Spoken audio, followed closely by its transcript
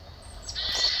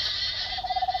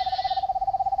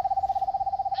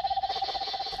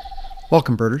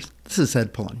Welcome, birders. This is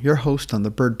Ed Pullen, your host on the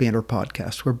Bird Banter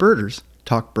podcast, where birders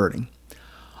talk birding.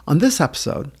 On this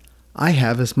episode, I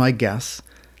have as my guests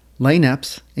Lane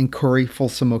Epps and Corey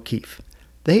Folsom O'Keefe.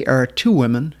 They are two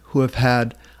women who have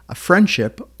had a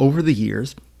friendship over the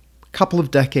years, a couple of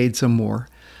decades or more,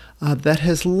 that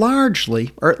has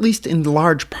largely, or at least in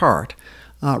large part,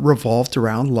 revolved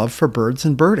around love for birds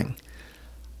and birding.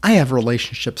 I have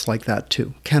relationships like that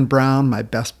too. Ken Brown, my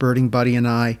best birding buddy, and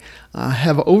I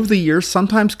have over the years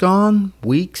sometimes gone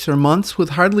weeks or months with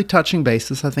hardly touching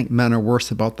bases. I think men are worse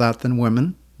about that than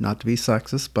women, not to be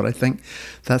sexist, but I think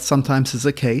that sometimes is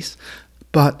the case.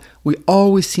 But we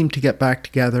always seem to get back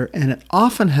together, and it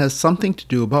often has something to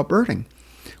do about birding.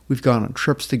 We've gone on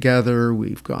trips together,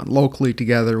 we've gone locally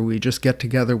together, we just get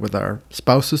together with our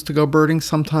spouses to go birding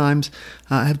sometimes.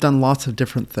 Have done lots of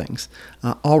different things,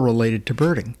 all related to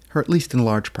birding, or at least in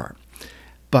large part.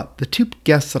 But the two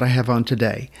guests that I have on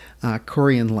today,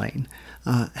 Corey and Lane,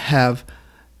 have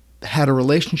had a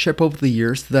relationship over the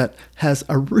years that has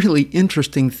a really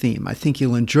interesting theme. I think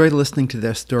you'll enjoy listening to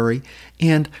their story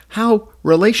and how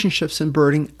relationships in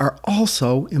birding are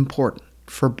also important.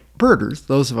 For birders,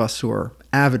 those of us who are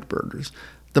avid birders,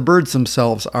 the birds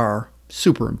themselves are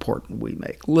super important. We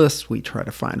make lists, we try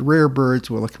to find rare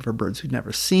birds, we're looking for birds we've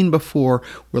never seen before,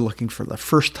 we're looking for the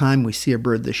first time we see a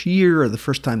bird this year or the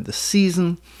first time this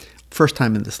season, first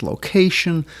time in this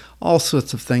location, all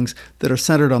sorts of things that are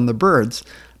centered on the birds.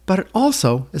 But it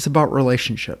also is about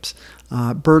relationships.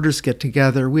 Birders get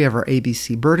together. We have our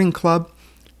ABC Birding Club.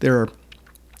 There are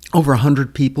over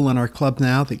 100 people in our club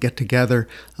now that get together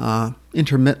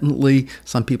intermittently.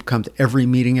 Some people come to every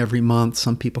meeting every month.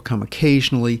 Some people come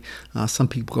occasionally. Some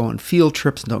people go on field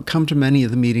trips and don't come to many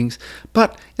of the meetings.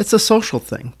 But it's a social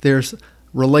thing. There's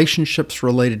relationships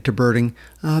related to birding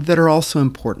that are also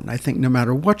important. I think no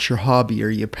matter what your hobby or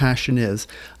your passion is,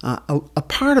 a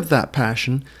part of that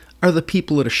passion are the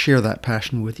people that share that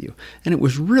passion with you. And it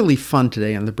was really fun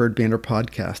today on the Bird Banter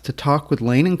podcast to talk with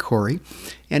Lane and Corey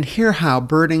and hear how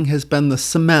birding has been the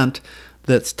cement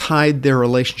that's tied their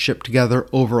relationship together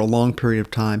over a long period of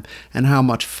time and how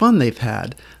much fun they've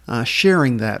had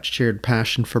sharing that shared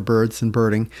passion for birds and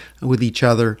birding with each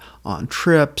other on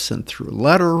trips and through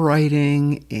letter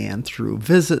writing and through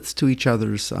visits to each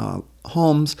other's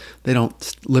homes. They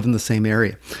don't live in the same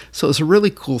area. So it's a really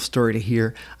cool story to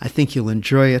hear. I think you'll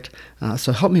enjoy it.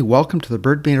 So help me welcome to the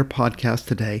Bird Banter podcast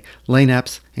today, Lane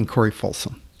Epps and Corey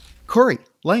Folsom. Corey,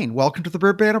 Lane, welcome to the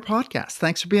Bird Banter podcast.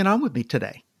 Thanks for being on with me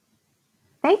today.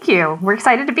 Thank you. We're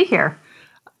excited to be here.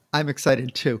 I'm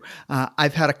excited too.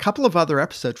 I've had a couple of other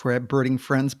episodes where I have birding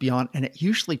friends be on, and it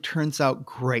usually turns out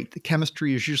great. The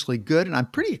chemistry is usually good, and I'm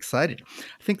pretty excited.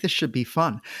 I think this should be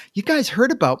fun. You guys heard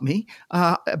about me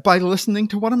by listening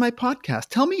to one of my podcasts.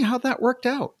 Tell me how that worked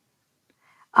out.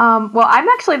 Well, I'm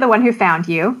actually the one who found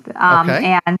you.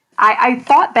 Okay. And I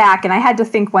thought back and I had to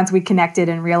think once we connected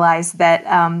and realized that,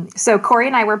 so Corey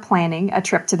and I were planning a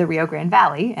trip to the Rio Grande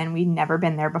Valley and we'd never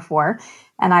been there before.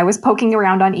 And I was poking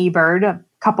around on eBird a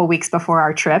couple weeks before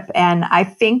our trip. And I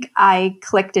think I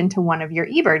clicked into one of your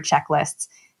eBird checklists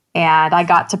and I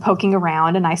got to poking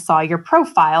around and I saw your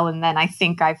profile. And then I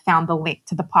think I found the link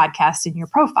to the podcast in your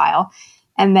profile.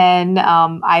 And then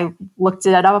I looked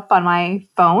it up on my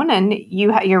phone, and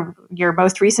your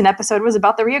most recent episode was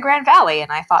about the Rio Grande Valley,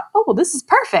 and I thought, oh, well, this is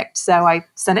perfect. So I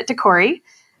sent it to Corey,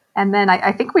 and then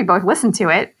I think we both listened to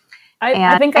it.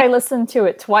 I think I listened to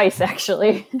it twice,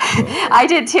 actually. I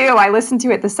did too. I listened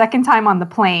to it the second time on the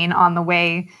plane on the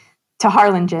way to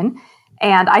Harlingen,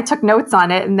 and I took notes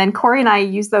on it. And then Corey and I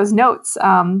used those notes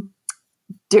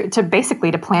to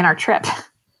basically to plan our trip.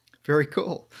 Very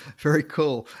cool. Very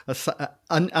cool.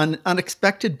 An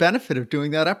unexpected benefit of doing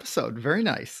that episode. Very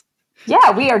nice.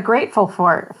 Yeah, we are grateful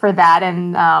for that.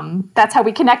 And that's how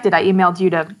we connected. I emailed you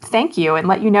to thank you and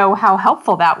let you know how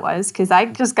helpful that was, because I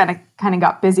just kind of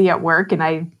got busy at work and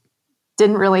I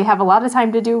didn't really have a lot of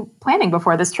time to do planning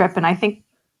before this trip. And I think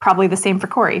probably the same for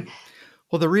Corey.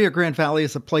 Well, the Rio Grande Valley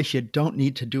is a place you don't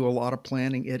need to do a lot of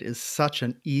planning. It is such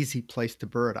an easy place to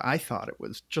bird. I thought it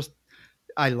was just,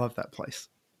 I love that place.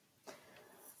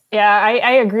 Yeah,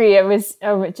 I agree. It was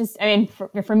just, I mean,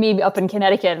 for me up in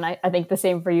Connecticut, and I think the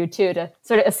same for you too, to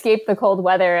sort of escape the cold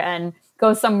weather and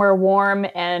go somewhere warm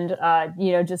and,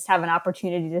 just have an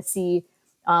opportunity to see,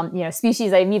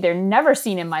 species I've either never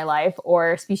seen in my life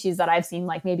or species that I've seen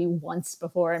like maybe once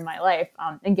before in my life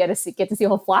and get to see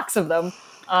whole flocks of them.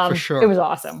 For sure. It was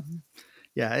awesome.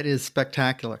 Yeah, it is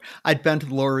spectacular. I'd been to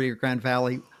the Lower Rio Grande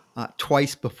Valley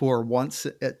twice before, once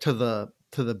to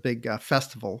the big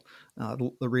festival,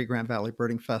 the Rio Grande Valley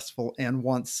Birding Festival, and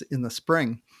once in the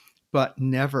spring but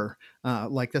never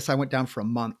like this. I went down for a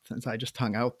month and I just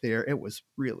hung out there. It was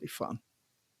really fun.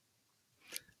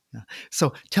 Yeah.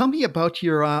 So tell me about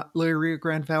your Rio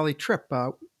Grande Valley trip.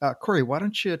 Corey, why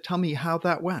don't you tell me how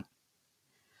that went?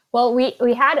 Well,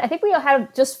 I think we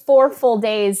had just 4 full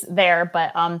days there,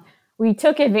 but we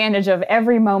took advantage of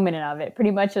every moment of it.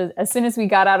 Pretty much as soon as we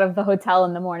got out of the hotel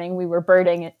in the morning, we were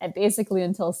birding at basically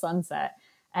until sunset.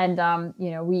 And,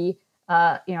 we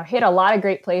hit a lot of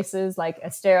great places like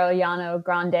Estero Llano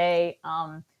Grande,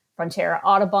 Frontera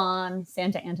Audubon,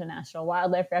 Santa Ana National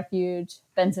Wildlife Refuge,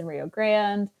 Benson Rio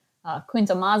Grande,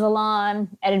 Quinta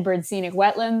Mazatlan, Edinburgh Scenic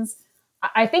Wetlands.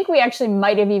 I think we actually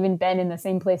might have even been in the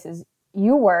same places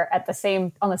you were on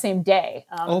the same day.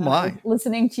 Oh my!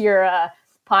 Listening to your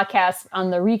podcast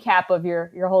on the recap of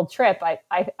your whole trip,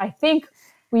 I think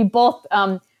we both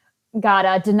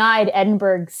got denied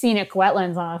Edinburgh Scenic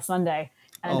Wetlands on a Sunday.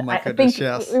 And oh my I goodness! think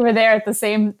Yes, we were there at the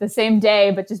same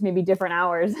day, but just maybe different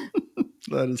hours.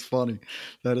 That is funny.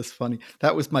 That is funny.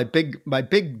 That was my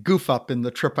big goof up in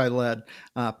the trip I led.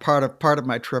 Part of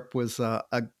my trip was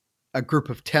a group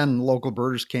of 10 local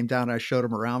birders came down. I showed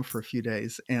them around for a few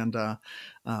days, and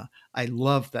I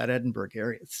love that Edinburgh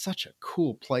area. It's such a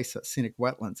cool place, that scenic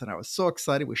wetlands, and I was so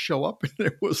excited. We show up and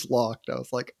it was locked. I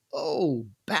was like, oh,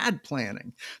 bad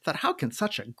planning. I thought, how can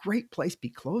such a great place be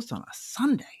closed on a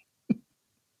Sunday?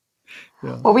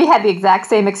 Yeah. Well, we had the exact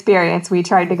same experience. We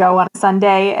tried to go on a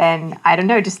Sunday, and I don't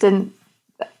know, just didn't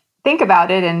think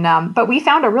about it. And but we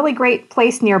found a really great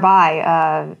place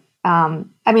nearby.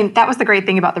 That was the great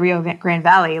thing about the Rio Grande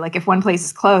Valley. Like, if one place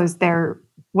is closed, there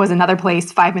was another place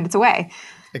 5 minutes away.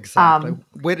 Exactly.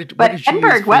 Where did you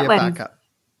Edinburgh use for your backup?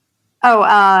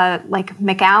 Like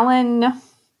McAllen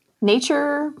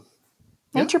Nature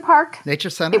Park. Nature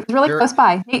Center. It was really close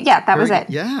by. Yeah, that was it.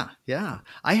 Yeah.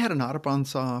 I had an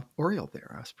Audubon's Oriole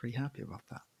there. I was pretty happy about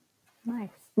that. Nice.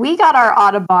 We got our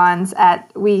Audubons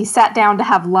we sat down to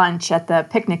have lunch at the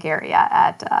picnic area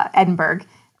at Edinburgh.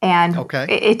 And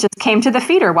it just came to the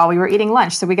feeder while we were eating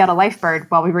lunch. So we got a life bird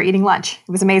while we were eating lunch.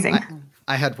 It was amazing.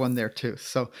 I had one there too.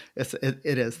 So it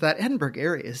is. That Edinburgh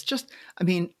area is just,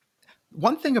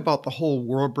 one thing about the whole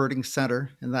World Birding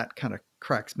Center, and that kind of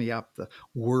cracks me up, the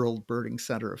World Birding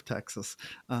Center of Texas.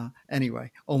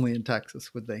 Anyway, only in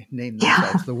Texas would they name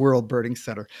themselves the World Birding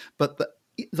Center. But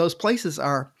those places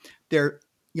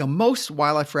most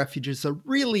wildlife refuges are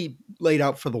really laid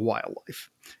out for the wildlife,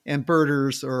 and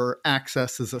birders or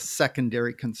access is a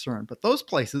secondary concern. But those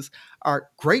places are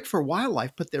great for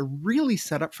wildlife, but they're really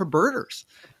set up for birders.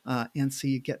 And so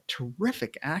you get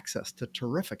terrific access to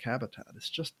terrific habitat. It's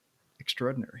just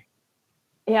extraordinary.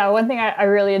 Yeah, one thing I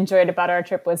really enjoyed about our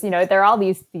trip was, there are all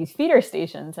these feeder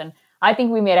stations, and I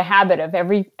think we made a habit of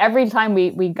every time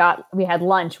we had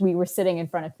lunch, we were sitting in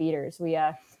front of feeders.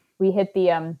 We hit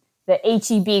the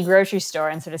HEB grocery store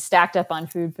and sort of stacked up on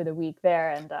food for the week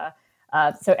there, and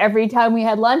so every time we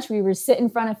had lunch, we were sitting in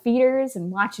front of feeders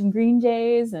and watching green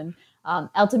jays and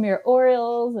Altamira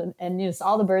orioles and just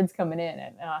all the birds coming in,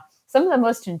 and some of the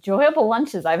most enjoyable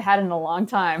lunches I've had in a long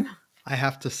time. I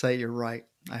have to say you're right.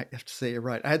 I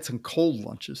had some cold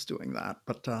lunches doing that,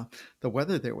 but the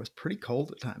weather there was pretty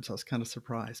cold at times. I was kind of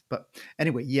surprised. But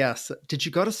anyway, yes. Did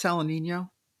you go to Salanino?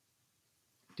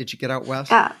 Did you get out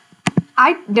west?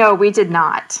 No, we did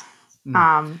not.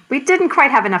 We didn't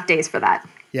quite have enough days for that.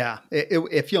 Yeah.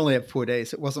 If you only have 4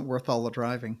 days, it wasn't worth all the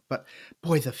driving. But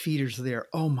boy, the feeders there,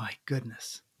 oh my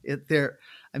goodness.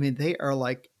 They are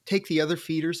like, take the other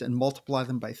feeders and multiply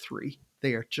them by 3.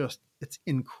 They are just, it's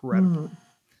incredible.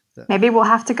 Maybe we'll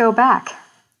have to go back.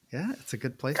 Yeah, it's a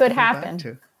good place to go happen. Back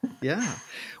to. Yeah.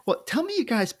 Well, tell me you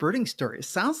guys' birding stories.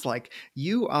 Sounds like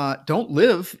you don't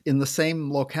live in the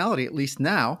same locality, at least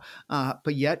now,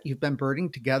 but yet you've been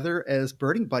birding together as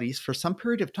birding buddies for some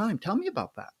period of time. Tell me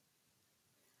about that.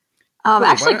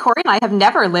 Actually, Corey and I have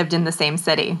never lived in the same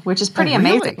city, which is pretty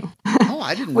amazing. Oh,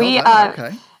 I didn't know that.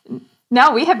 Okay.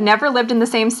 No, we have never lived in the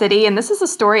same city. And this is a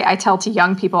story I tell to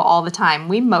young people all the time.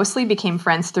 We mostly became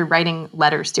friends through writing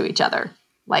letters to each other,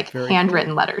 like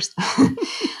handwritten letters.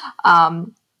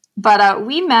 But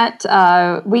we met,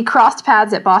 we crossed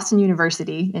paths at Boston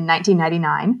University in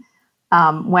 1999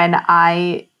 when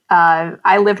I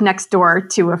lived next door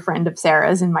to a friend of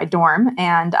Sarah's in my dorm.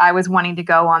 And I was wanting to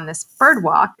go on this bird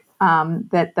walk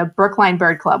that the Brookline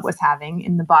Bird Club was having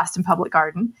in the Boston Public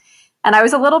Garden. And I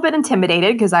was a little bit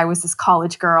intimidated because I was this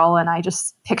college girl and I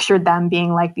just pictured them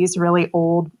being like these really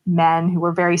old men who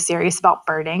were very serious about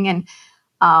birding. And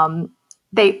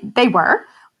they were,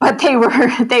 but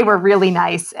they were really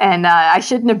nice. And I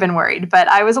shouldn't have been worried, but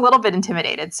I was a little bit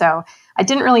intimidated. So I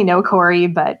didn't really know Corey,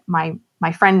 but my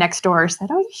friend next door said,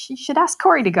 oh, you should ask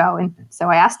Corey to go. And so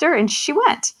I asked her and she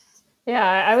went. Yeah,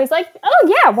 I was like,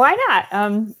 oh yeah, why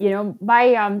not?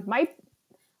 My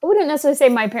I wouldn't necessarily say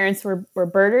my parents were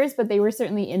birders, but they were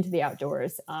certainly into the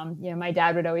outdoors. My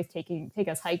dad would always take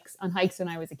us hikes when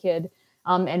I was a kid,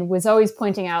 and was always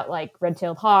pointing out like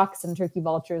red-tailed hawks and turkey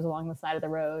vultures along the side of the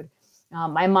road.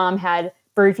 My mom had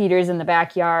bird feeders in the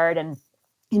backyard, and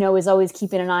was always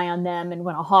keeping an eye on them. And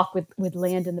when a hawk would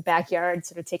land in the backyard,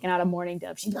 sort of taking out a mourning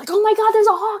dove, she'd be like, "Oh my God, there's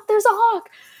a hawk! There's a hawk!"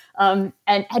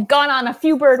 And had gone on a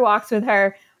few bird walks with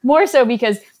her, more so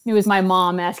because it was my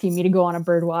mom asking me to go on a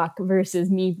bird walk versus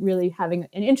me really having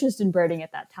an interest in birding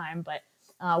at that time. But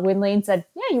when Lane said,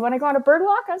 "Yeah, you want to go on a bird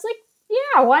walk?" I was like,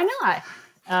 "Yeah, why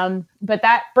not?" But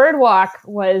that bird walk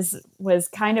was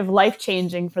kind of life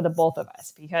changing for the both of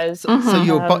us because So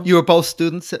you were both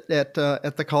students at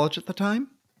the college at the time?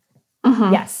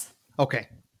 Yes. Okay.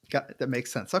 That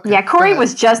makes sense. Okay. Yeah, Corey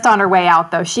was just on her way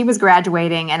out, though. She was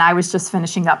graduating, and I was just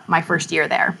finishing up my first year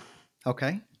there.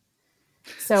 Okay.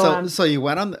 So you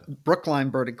went on the Brookline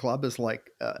Birding Club is like,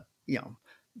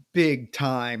 big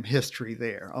time history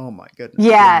there. Oh my goodness.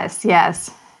 Yes, yes.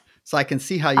 So I can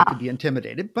see how you could be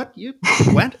intimidated, but you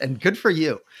went, and good for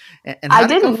you. And I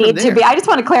didn't need to be. I just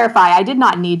want to clarify. I did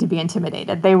not need to be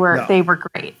intimidated. They were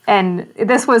great, and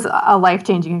this was a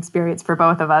life-changing experience for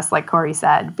both of us, like Corey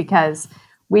said, because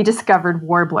we discovered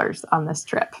warblers on this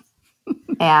trip.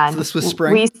 And so this was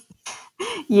spring?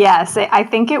 Yes, I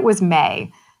think it was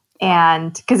May.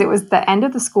 And because it was the end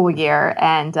of the school year,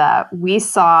 and we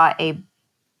saw a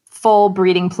full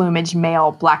breeding plumage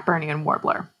male black-Bernina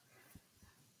warbler.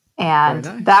 And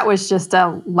nice. That was just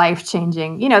a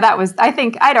life-changing, I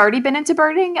think I'd already been into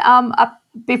birding up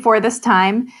before this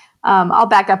time. I'll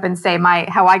back up and say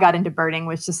how I got into birding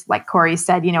was just like Corey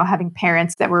said, having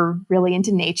parents that were really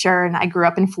into nature. And I grew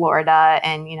up in Florida,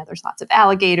 and, there's lots of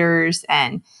alligators,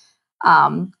 and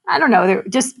I don't know,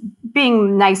 just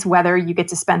being nice weather, you get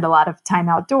to spend a lot of time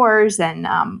outdoors. And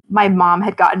my mom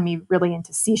had gotten me really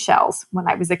into seashells when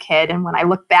I was a kid. And when I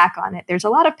look back on it, there's a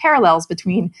lot of parallels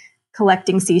between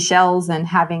collecting seashells and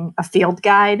having a field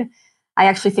guide. I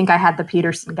actually think I had the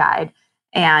Peterson guide,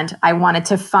 and I wanted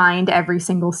to find every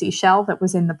single seashell that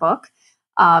was in the book.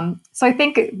 So I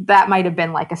think that might have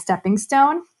been like a stepping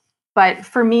stone. But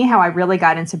for me, how I really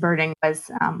got into birding was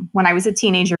when I was a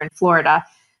teenager in Florida.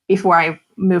 Before I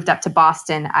moved up to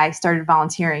Boston, I started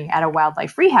volunteering at a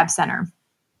wildlife rehab center.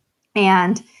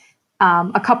 And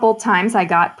a couple times I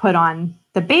got put on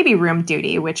the baby room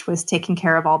duty, which was taking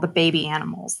care of all the baby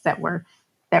animals that were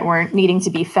needing to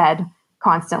be fed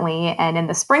constantly. And in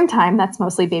the springtime, that's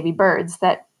mostly baby birds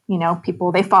that,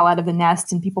 they fall out of the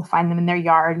nest and people find them in their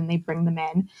yard and they bring them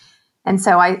in. And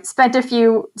so I spent a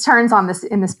few turns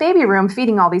in this baby room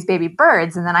feeding all these baby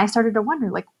birds. And then I started to wonder,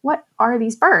 like, what are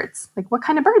these birds? Like, what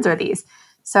kind of birds are these?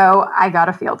 So I got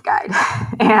a field guide,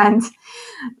 and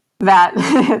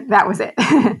that was it.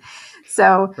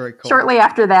 So cool. Shortly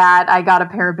after that, I got a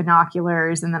pair of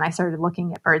binoculars, and then I started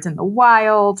looking at birds in the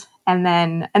wild. And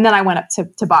then I went up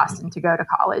to Boston to go to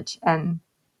college. And,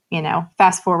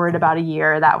 fast forward about a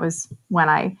year, that was when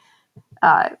I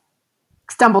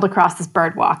stumbled across this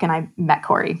bird walk, and I met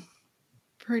Corey.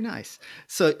 Very nice.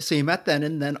 So you met then,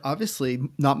 and then obviously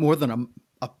not more than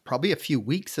probably a few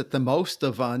weeks at the most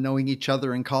of knowing each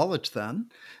other in college then.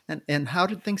 And how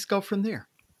did things go from there?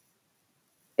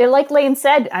 Like Lane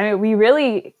said, I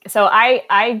mean,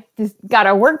 I just got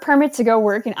a work permit to go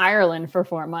work in Ireland for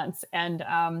 4 months. And,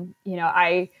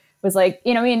 I was like,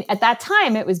 at that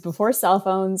time, it was before cell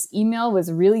phones. Email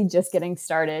was really just getting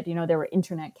started. There were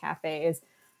internet cafes.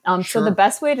 Sure. So the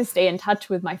best way to stay in touch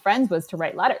with my friends was to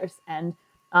write letters. And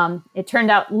it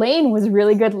turned out Lane was a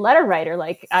really good letter writer.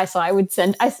 I was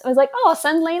like, oh, I'll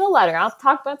send Lane a letter. I'll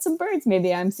talk about some birds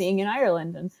maybe I'm seeing in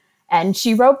Ireland. And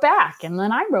she wrote back, and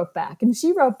then I wrote back, and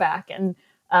she wrote back. And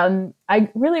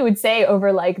I really would say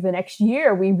over like the next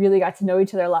year, we really got to know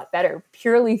each other a lot better,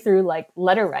 purely through like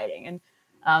letter writing. And,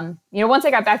 once I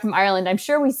got back from Ireland, I'm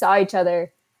sure we saw each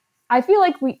other. I feel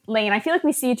like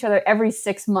we see each other every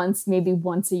 6 months, maybe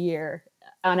once a year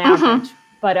on average. Mm-hmm.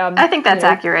 But I think that's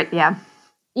accurate. Yeah.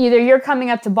 Either you're coming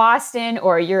up to Boston,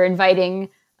 or you're inviting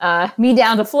me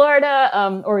down to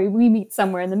Florida, or we meet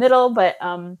somewhere in the middle. But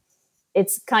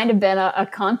it's kind of been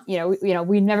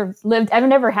we never lived. I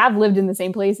never have lived in the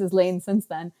same place as Lane since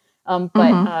then.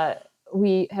 But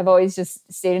we have always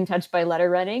just stayed in touch by letter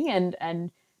writing and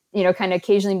kind of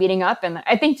occasionally meeting up. And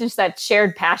I think just that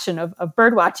shared passion of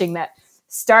bird watching that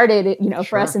started, Sure.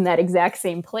 for us in that exact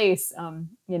same place.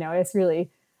 It's really,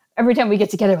 every time we get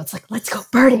together, it's like, let's go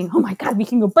birding. Oh my God, we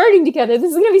can go birding together.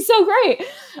 This is going to be so great.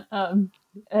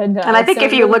 And I think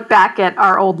if you look back at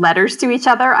our old letters to each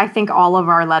other, I think all of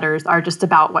our letters are just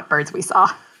about what birds we saw.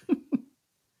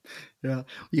 Yeah,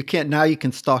 you can't now. You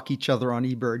can stalk each other on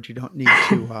eBird. You don't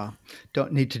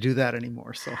need to do that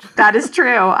anymore. So That is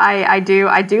true. I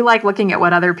do like looking at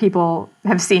what other people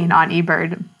have seen on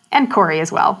eBird, and Corey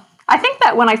as well. I think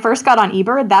that when I first got on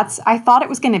eBird, I thought it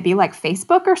was going to be like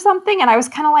Facebook or something, and I was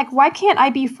kind of like, why can't I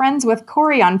be friends with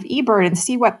Corey on eBird and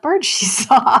see what birds she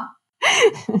saw?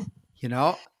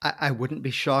 I wouldn't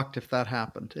be shocked if that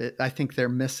happened. I think they're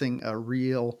missing a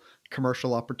real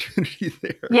commercial opportunity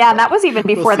there. Yeah, and that was even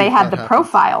We'll before see they if had that the happens.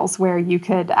 profiles where you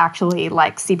could actually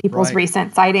like see people's Right.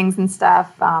 recent sightings and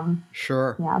stuff.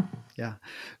 Sure. Yeah. Yeah,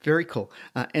 very cool.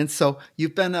 And so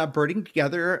you've been birding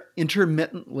together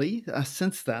intermittently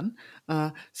since then.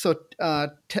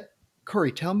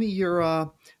 Corey, tell me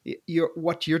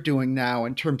what you're doing now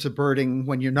in terms of birding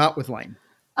when you're not with Lane.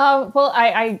 Well,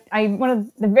 I'm one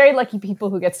of the very lucky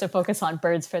people who gets to focus on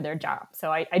birds for their job.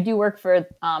 So I do work for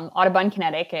Audubon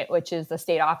Connecticut, which is the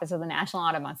state office of the National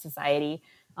Audubon Society.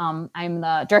 I'm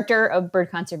the director of bird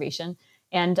conservation,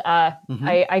 and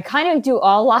I kind of do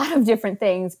a lot of different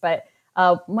things, but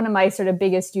one of my sort of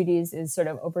biggest duties is sort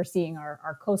of overseeing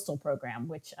our coastal program,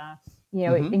 which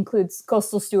it includes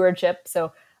coastal stewardship.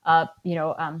 So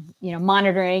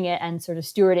monitoring it and sort of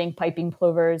stewarding piping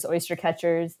plovers, oyster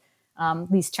catchers,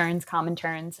 least terns, common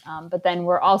terns. But then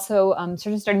we're also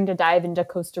sort of starting to dive into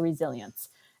coastal resilience.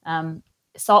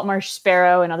 Salt marsh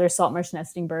sparrow and other salt marsh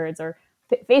nesting birds are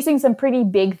facing some pretty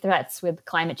big threats with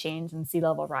climate change and sea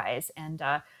level rise. And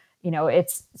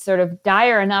it's sort of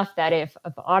dire enough that if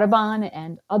Audubon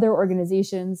and other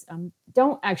organizations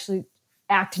don't actually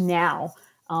act now,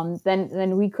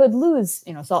 then we could lose,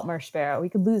 salt marsh sparrow. We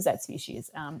could lose that species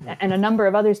and a number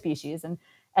of other species,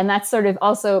 and that's sort of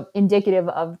also indicative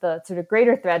of the sort of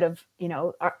greater threat of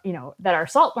that our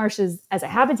salt marshes as a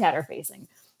habitat are facing.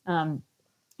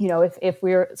 If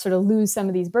we're sort of lose some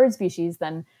of these bird species,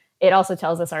 then it also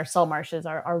tells us our salt marshes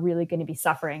are really going to be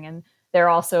suffering, and they're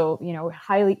also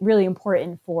really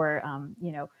important for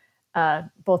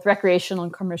both recreational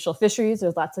and commercial fisheries.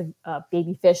 There's lots of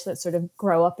baby fish that sort of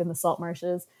grow up in the salt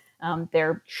marshes.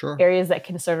 They're areas that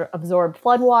can sort of absorb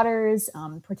floodwaters,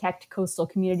 protect coastal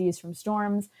communities from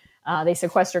storms. They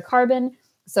sequester carbon.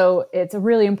 So it's a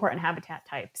really important habitat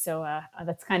type. So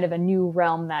that's kind of a new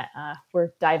realm that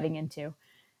we're diving into.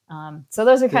 So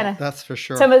those are kind of that's for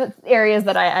sure some of the areas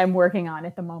that I'm working on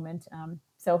at the moment.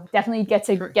 So definitely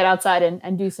get outside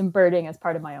and do some birding as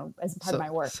part of my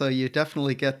work. So you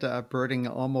definitely get birding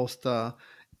almost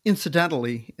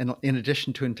incidentally in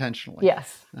addition to intentionally.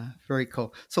 Yes. Very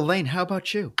cool. So Lane, how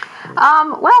about you?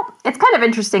 Well, it's kind of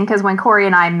interesting because when Corey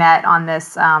and I met on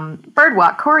this bird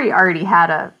walk, Corey already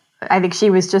had I think she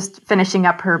was just finishing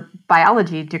up her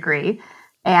biology degree.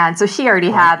 And so she already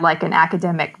had like an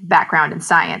academic background in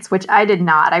science, which I did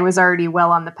not. I was already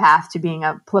well on the path to being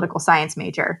a political science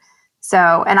major.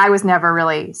 So, and I was never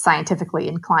really scientifically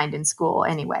inclined in school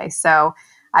anyway. So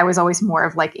I was always more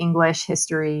of like English,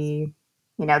 history,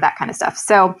 that kind of stuff.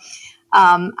 So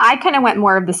I kind of went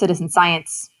more of the citizen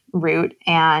science route,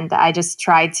 and I just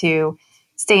tried to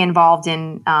stay involved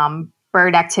in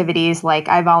bird activities. Like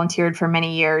I volunteered for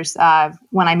many years.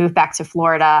 When I moved back to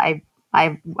Florida,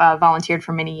 I volunteered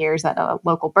for many years at a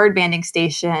local bird banding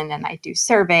station, and I do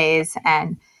surveys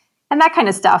and that kind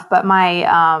of stuff. But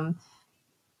my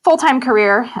full-time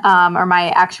career or my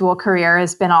actual career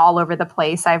has been all over the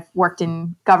place. I've worked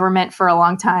in government for a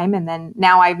long time, and then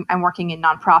now I'm working in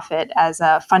nonprofit as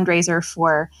a fundraiser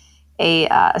for a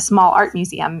small art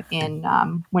museum in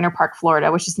Winter Park,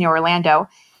 Florida, which is near Orlando.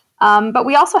 But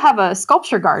we also have a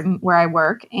sculpture garden where I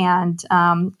work, and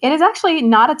it is actually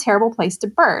not a terrible place to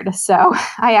bird. So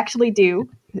I actually do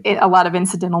a lot of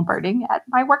incidental birding at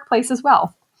my workplace as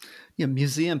well.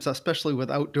 Museums, especially with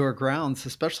outdoor grounds,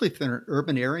 especially if they're in an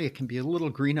urban area, can be a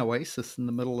little green oasis in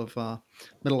the middle of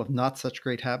not such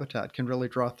great habitat. Can really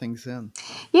draw things in.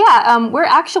 Yeah, we're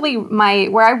actually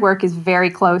where I work is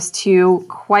very close to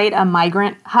quite a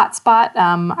migrant hotspot.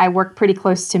 I work pretty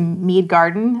close to Mead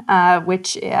Garden,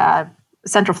 which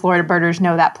Central Florida birders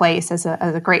know that place as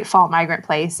a great fall migrant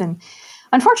place. And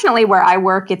unfortunately, where I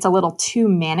work, it's a little too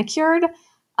manicured.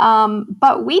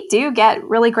 But we do get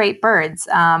really great birds.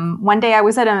 One day I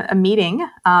was at a meeting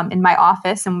in my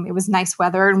office, and it was nice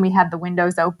weather, and we had the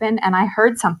windows open, and I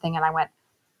heard something, and I went,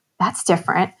 "That's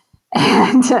different."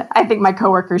 And I think my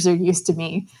coworkers are used to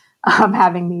me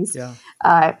having these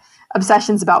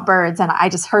obsessions about birds, and I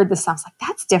just heard this. I was like,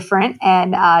 "That's different,"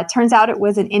 and it turns out it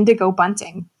was an indigo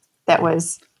bunting that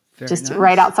was just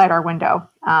right outside our window.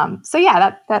 So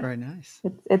yeah, that very nice.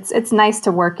 It's nice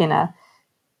to work in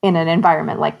an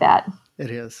environment like that. It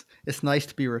is. It's nice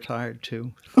to be retired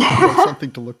too.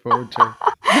 Something to look forward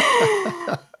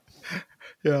to.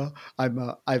 Yeah, I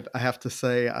have to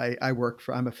say,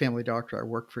 I'm a family doctor. I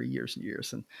worked for years and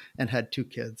years, and had two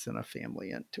kids and a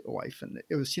family and a wife. And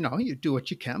it was, you do what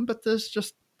you can, but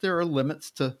there are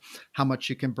limits to how much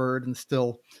you can bird and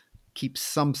still keep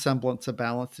some semblance of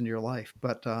balance in your life.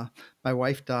 But my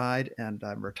wife died, and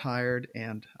I'm retired,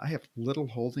 and I have little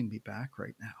holding me back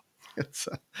right now. It's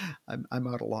I'm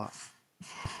out a lot.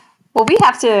 Well, we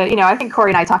have to, I think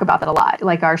Corey and I talk about that a lot,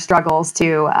 like our struggles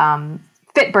to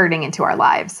fit birding into our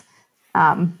lives,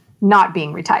 not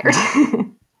being retired.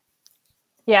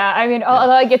 Yeah, I mean,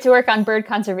 although I get to work on bird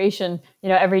conservation,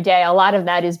 every day, a lot of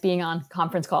that is being on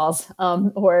conference calls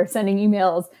or sending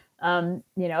emails. It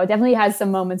definitely has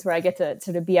some moments where I get to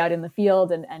sort of be out in the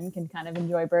field and can kind of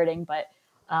enjoy birding. But,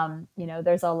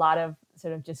 there's a lot of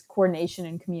sort of just coordination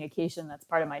and communication that's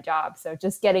part of my job. So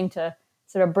just getting to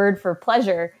sort of bird for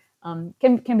pleasure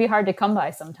can be hard to come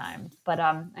by sometimes. But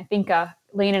I think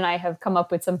Lane and I have come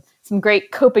up with some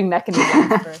great coping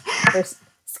mechanisms for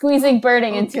squeezing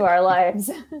birding into our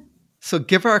lives. So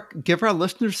give our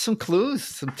listeners some clues,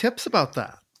 some tips about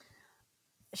that.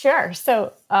 Sure.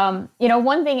 So,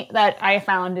 one thing that I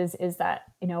found is that,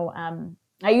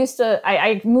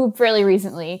 I moved fairly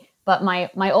recently, but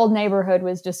my old neighborhood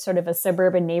was just sort of a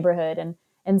suburban neighborhood.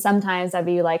 And sometimes I'd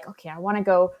be like, okay, I want to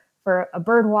go for a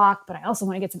bird walk, but I also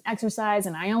want to get some exercise.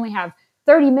 And I only have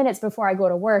 30 minutes before I go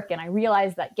to work. And I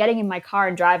realized that getting in my car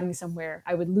and driving somewhere,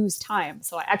 I would lose time.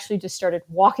 So I actually just started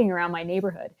walking around my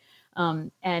neighborhood.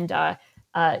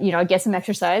 I'd get some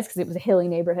exercise because it was a hilly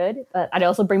neighborhood. But I'd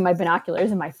also bring my binoculars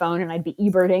and my phone, and I'd be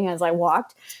e-birding as I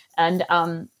walked. And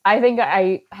I think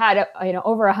I had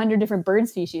over 100 different bird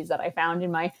species that I found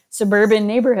in my suburban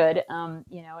neighborhood.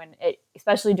 And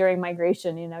especially during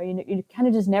migration, you kind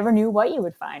of just never knew what you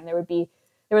would find. There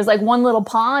was like one little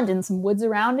pond and some woods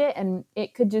around it, and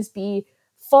it could just be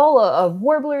full of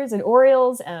warblers and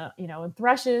orioles, and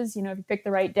thrushes. If you pick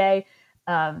the right day.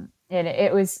 And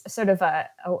it was sort of a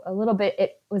little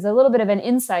bit of an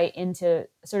insight into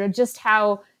sort of just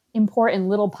how important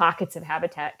little pockets of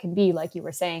habitat can be, like you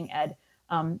were saying, Ed,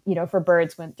 for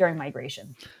birds during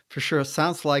migration. For sure. It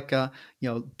sounds like,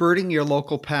 birding your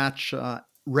local patch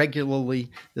regularly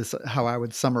is how I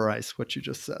would summarize what you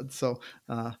just said. So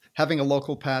having a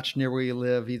local patch near where you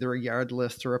live, either a yard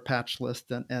list or a patch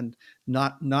list, and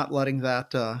not letting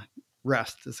that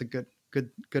rest is a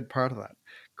good part of that.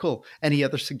 Cool. Any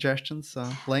other suggestions,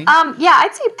 Lane? Yeah,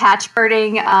 I'd say patch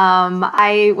birding.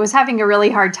 I was having a really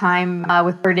hard time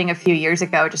with birding a few years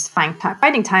ago, just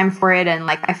finding time for it. And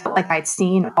I felt like I'd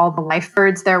seen all the life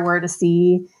birds there were to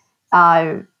see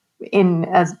in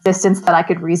a distance that I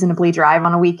could reasonably drive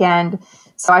on a weekend.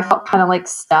 So I felt kind of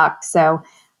stuck. So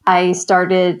I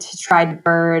started to try to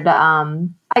bird.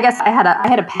 I guess I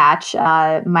had a patch.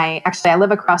 I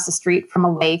live across the street from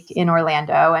a lake in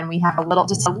Orlando, and we have a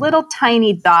little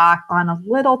tiny dock on a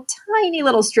tiny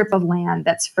little strip of land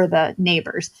that's for the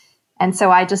neighbors. And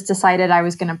so I just decided I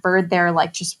was going to bird there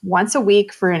just once a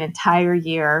week for an entire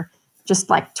year,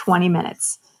 just 20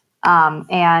 minutes.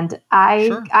 And I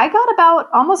got about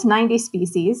almost 90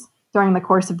 species during the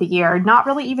course of the year, not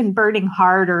really even birding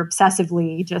hard or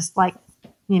obsessively, just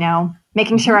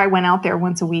making sure I went out there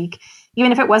once a week,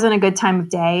 even if it wasn't a good time of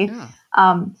day.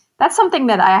 Yeah. That's something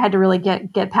that I had to really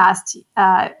get past.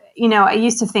 I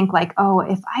used to think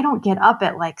if I don't get up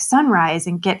at sunrise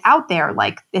and get out there,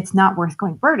 it's not worth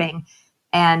going birding.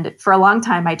 And for a long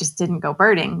time, I just didn't go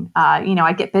birding.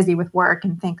 I'd get busy with work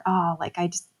and think, I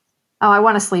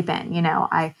want to sleep in, and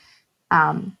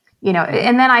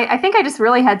then I think I just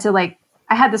really had to I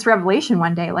had this revelation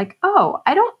one day,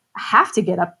 I don't have to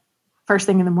get up first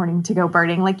thing in the morning to go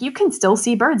birding. You can still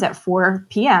see birds at 4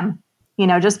 p.m.,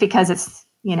 just because it's,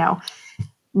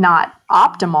 not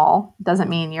optimal doesn't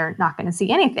mean you're not going to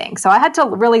see anything. So I had to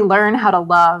really learn how to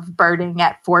love birding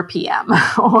at 4 p.m.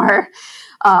 or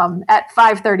at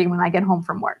 5:30 when I get home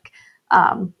from work.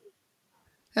 And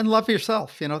love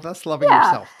yourself. That's loving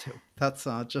yourself too. That's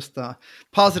just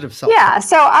positive self. Yeah.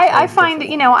 So I find,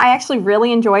 I actually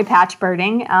really enjoy patch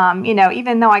birding.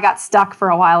 Even though I got stuck for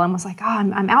a while and was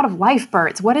I'm out of life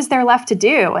birds. What is there left to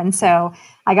do? And so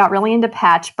I got really into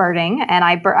patch birding, and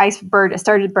I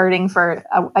started birding for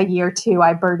a year or two.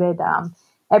 I birded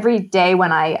every day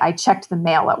when I checked the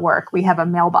mail at work. We have a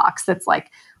mailbox that's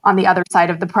on the other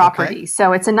side of the property. Okay.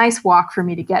 So it's a nice walk for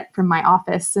me to get from my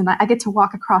office, and I get to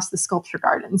walk across the sculpture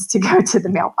gardens to go to the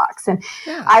mailbox. And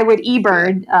I would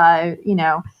e-bird, that.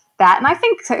 And I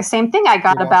think same thing, I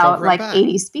got about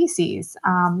 80 species.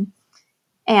 So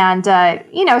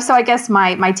I guess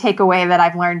my takeaway that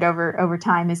I've learned over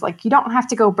time is you don't have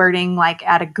to go birding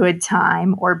at a good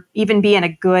time or even be in a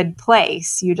good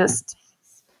place. You just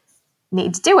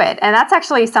need to do it. And that's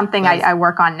actually something I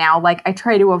work on now. Like I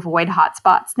try to avoid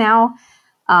hotspots now,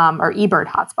 or eBird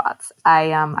hotspots.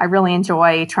 I really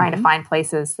enjoy trying to find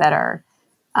places that are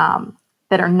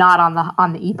not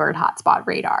on the eBird hotspot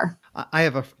radar. I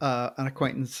have an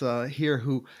acquaintance here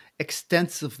who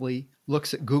extensively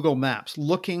looks at Google Maps,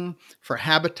 looking for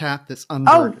habitat that's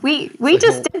under. Oh, we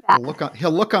just did that.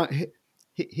 He'll look on.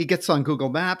 He gets on Google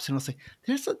Maps and he'll say,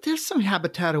 "There's some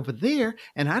habitat over there,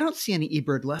 and I don't see any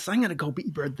eBird nests. I'm going to go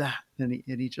eBird that." And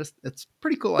he just, it's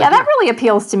pretty cool. Yeah, idea. that really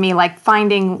appeals to me, like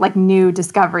finding like new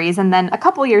discoveries. And then a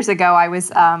couple of years ago, I was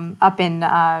up in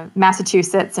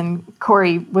Massachusetts, and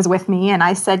Corey was with me, and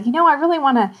I said, I really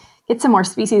want to get some more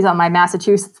species on my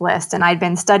Massachusetts list. And I'd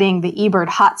been studying the eBird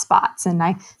hotspots, and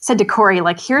I said to Corey,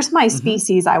 like, here's my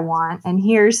species I want, and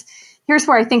here's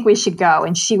where I think we should go.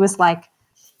 And she was like,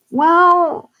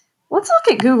 well, let's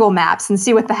look at Google Maps and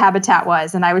see what the habitat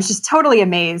was. And I was just totally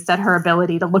amazed at her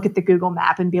ability to look at the Google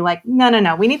map and be like,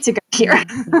 no, we need to go here.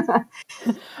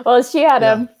 Well, she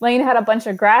had Lane had a bunch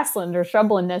of grassland or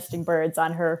shrubland nesting birds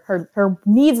on her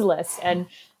needs list. And,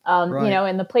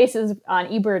 and the places on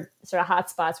eBird sort of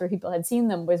hotspots where people had seen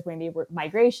them was when they were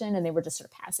migration and they were just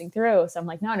sort of passing through. So I'm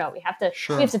like, no, we have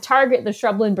to target the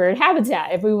shrubland bird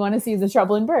habitat if we want to see the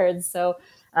shrubland birds. So,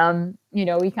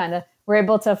 we kind of were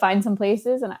able to find some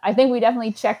places, and I think we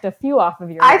definitely checked a few off of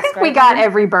your list. I think we got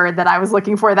every bird that I was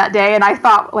looking for that day, and I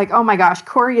thought, like, oh my gosh,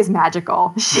 Corey is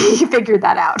magical. She figured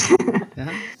that out.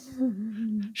 Yeah.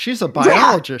 She's a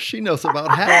biologist. She knows about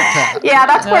habitat. Yeah,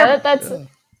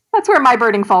 that's where my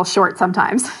birding falls short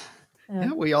sometimes.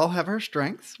 Yeah, we all have our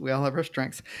strengths.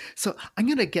 So I'm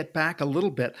going to get back a little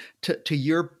bit to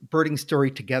your birding story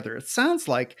together. It sounds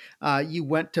like you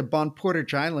went to Bon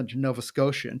Portage Island in Nova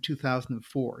Scotia in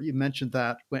 2004. You mentioned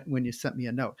that when you sent me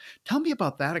a note. Tell me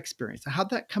about that experience. How'd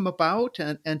that come about?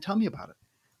 And tell me about it.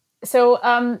 So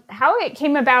how it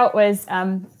came about was,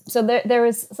 there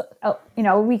was,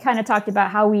 we kind of talked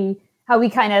about how we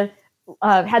kind of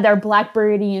had our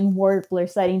blackbirdie and warbler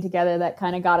sighting together that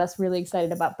kind of got us really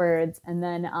excited about birds. And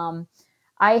then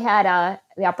I had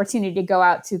the opportunity to go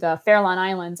out to the Farallon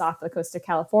Islands off the coast of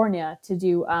California to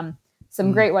do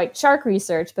some great white shark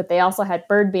research, but they also had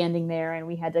bird banding there, and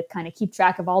we had to kind of keep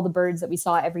track of all the birds that we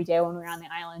saw every day when we were on the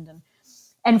island.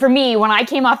 And for me, when I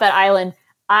came off that island,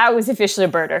 I was officially a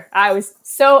birder. I was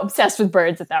so obsessed with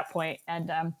birds at that point.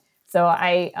 And so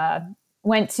I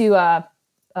went to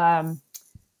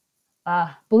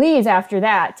Belize after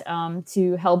that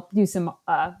to help do some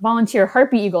volunteer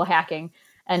harpy eagle hacking.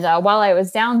 And while I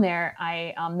was down there,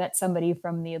 I met somebody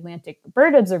from the Atlantic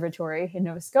Bird Observatory in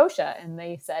Nova Scotia, and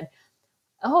they said,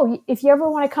 "Oh, if you ever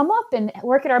want to come up and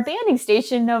work at our banding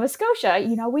station in Nova Scotia,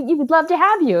 we would love to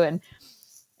have you."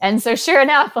 And so sure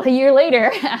enough, a year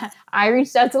later, I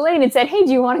reached out to Lane and said, "Hey,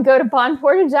 do you want to go to Bon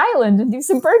Portage Island and do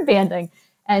some bird banding?"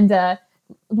 And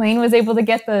Lane was able to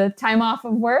get the time off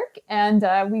of work, and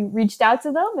we reached out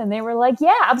to them, and they were like,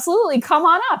 "Yeah, absolutely, come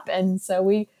on up." And so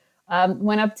we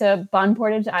went up to Bon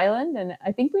Portage Island, and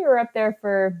I think we were up there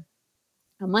for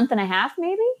a month and a half,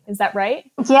 maybe. Is that right?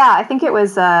 Yeah, I think it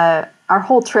was, our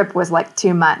whole trip was like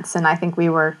 2 months, and I think we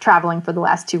were traveling for the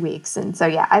last 2 weeks. And so,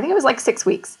 yeah, I think it was like 6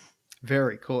 weeks.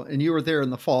 Very cool. And you were there in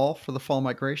the fall for the fall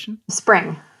migration?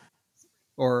 Spring.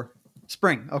 Or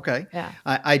spring. Okay. Yeah.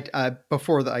 I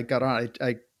before I got on,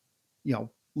 I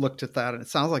looked at that, and it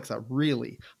sounds like it's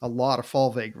a lot of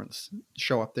fall vagrants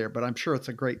show up there, but I'm sure it's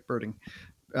a great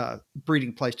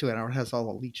breeding place too. And it has all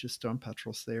the leeches, stone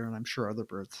petrels there, and I'm sure other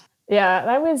birds.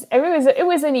 Yeah, it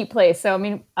was a neat place. So, I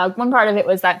mean, one part of it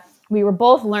was that we were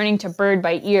both learning to bird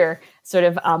by ear, sort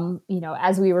of,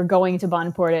 as we were going to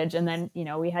Bon Portage, and then,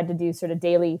 we had to do sort of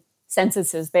daily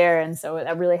censuses there. And so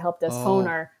that really helped us hone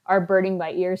our birding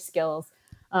by ear skills.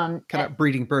 Kind of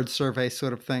breeding bird survey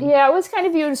sort of thing. Yeah, it was kind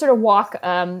of, you would sort of walk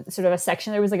sort of a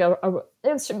section. There was like I don't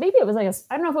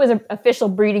know if it was an official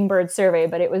breeding bird survey,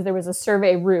 but there was a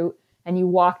survey route, and you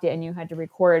walked it, and you had to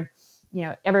record,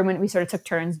 everyone, we sort of took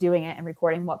turns doing it and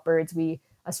recording what birds we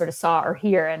sort of saw or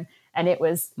hear. And it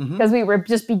was because we were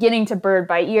just beginning to bird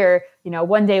by ear.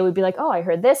 One day we'd be like, "Oh, I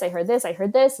heard this,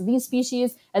 these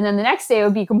species." And then the next day it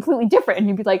would be completely different. And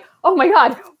you'd be like, "Oh my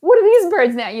God, what are these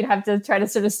birds now?" You'd have to try to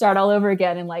sort of start all over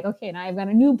again. And like, okay, now I've got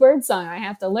a new bird song I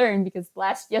have to learn because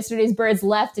yesterday's birds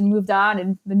left and moved on,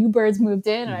 and the new birds moved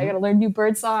in, and I got to learn new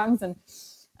bird songs. And,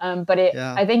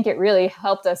 I think it really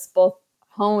helped us both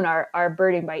hone our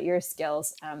birding by ear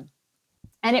skills.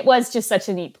 And it was just such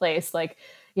a neat place. Like,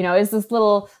 it's this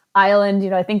little island,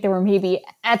 I think there were maybe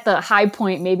at the high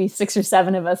point, maybe 6 or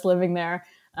 7 of us living there.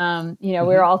 We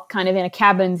were all kind of in a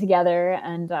cabin together,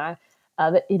 and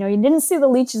that, you didn't see the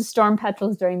Leach's storm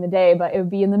petrels during the day, but it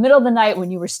would be in the middle of the night when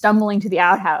you were stumbling to the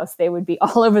outhouse. They would be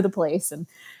all over the place. And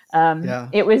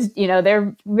it was,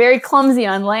 they're very clumsy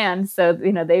on land. So,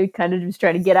 they would kind of just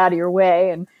try to get out of your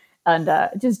way and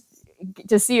just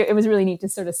see, it was really neat to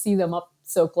sort of see them up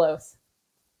so close.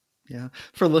 Yeah.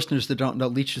 For listeners that don't know,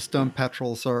 Leach's stone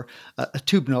petrels are a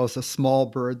tube nose, a small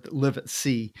bird that live at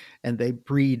sea, and they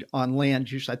breed on land.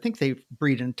 Usually, I think they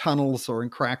breed in tunnels or in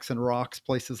cracks in rocks,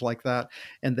 places like that.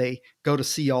 And they go to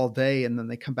sea all day, and then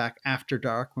they come back after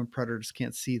dark when predators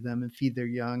can't see them and feed their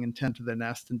young and tend to their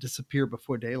nest and disappear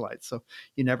before daylight. So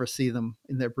you never see them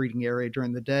in their breeding area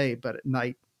during the day, but at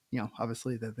night,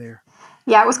 obviously they're there.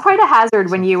 Yeah, it was quite a hazard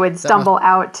when you would stumble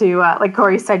out to, like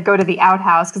Corey said, go to the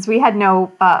outhouse, because we had no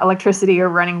electricity or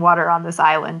running water on this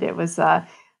island. It was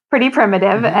pretty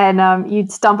primitive, and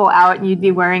you'd stumble out and you'd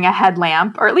be wearing a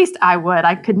headlamp, or at least I would.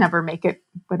 I could never make it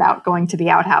without going to the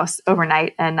outhouse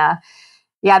overnight. And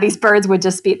these birds would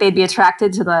they'd be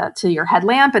attracted to your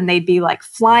headlamp, and they'd be like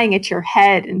flying at your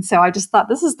head. And so I just thought,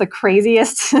 this is the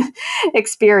craziest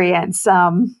experience.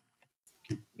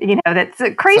 That's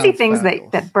crazy Sounds things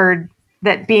fabulous.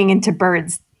 that being into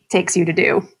birds takes you to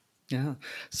do. Yeah.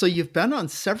 So you've been on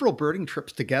several birding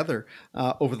trips together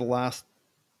over the last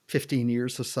 15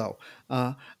 years or so.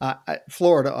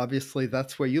 Florida, obviously,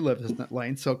 that's where you live, isn't it,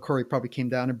 Lane? So Corey probably came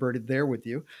down and birded there with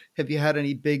you. Have you had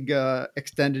any big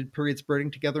extended periods birding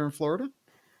together in Florida?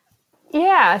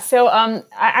 Yeah. So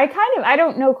I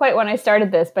don't know quite when I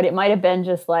started this, but it might have been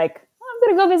just like, I'm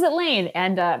going to go visit Lane.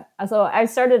 And so I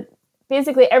started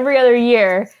basically every other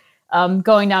year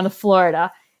going down to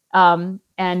Florida. I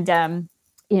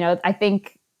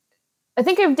think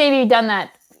I've maybe done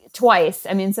that twice.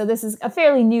 I mean, so this is a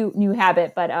fairly new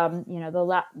habit, but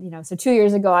so 2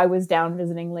 years ago I was down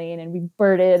visiting Lane and we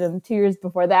birded, and 2 years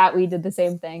before that we did the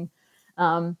same thing.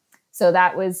 So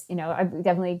that was, I've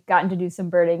definitely gotten to do some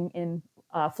birding in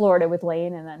Florida with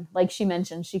Lane, and then like she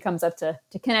mentioned, she comes up to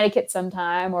Connecticut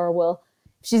sometime, or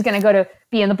she's going to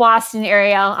be in the Boston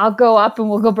area. I'll go up and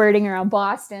we'll go birding around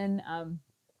Boston.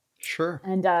 Sure.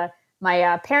 And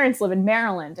my parents live in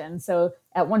Maryland. And so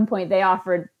at one point they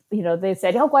offered, they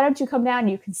said, oh, why don't you come down?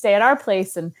 You can stay at our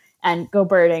place and go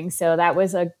birding. So that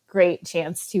was a great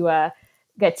chance to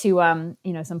get to,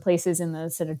 some places in the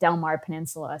sort of Del Mar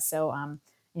Peninsula. So,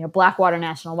 Blackwater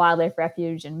National Wildlife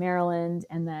Refuge in Maryland,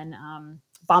 and then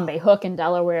Bombay Hook in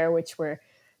Delaware, which were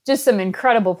just some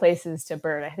incredible places to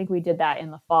bird. I think we did that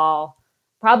in the fall,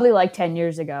 probably like 10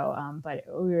 years ago. But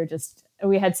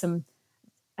we had some,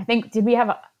 I don't think we had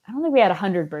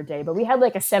 100 bird day, but we had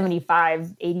like a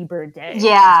 75, 80 bird day.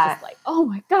 Yeah. It was just like, oh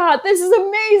my God, this is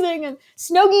amazing. And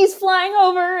snow geese flying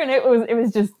over. And it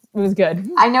was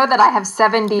good. I know that I have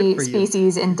 70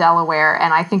 species in Delaware,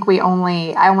 and I think I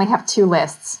only have 2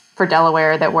 lists for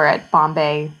Delaware that were at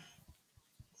Bombay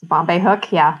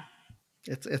Hook. Yeah.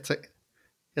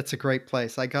 It's a great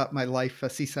place. I got my life a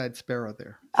seaside sparrow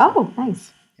there. So, oh,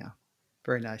 nice. Yeah,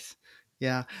 very nice.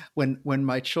 Yeah, when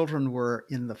my children were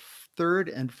in the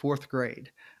 3rd and 4th grade,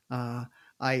 I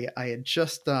had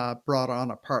just brought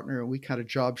on a partner, and we kind of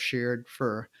job shared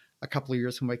for a couple of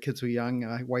years when my kids were young.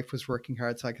 My wife was working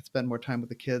hard, so I could spend more time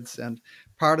with the kids. And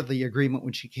part of the agreement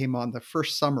when she came on the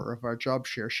first summer of our job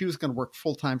share, she was going to work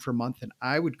full time for a month, and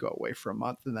I would go away for a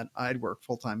month, and then I'd work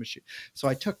full time. So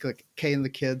I took Kay and the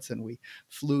kids, and we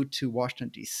flew to Washington,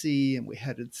 D.C., and we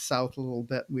headed south a little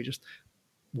bit. And we just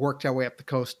worked our way up the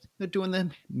coast, doing the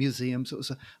museums. It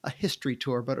was a history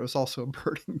tour, but it was also a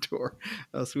birding tour.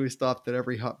 So we stopped at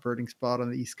every hot birding spot on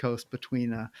the East Coast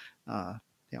between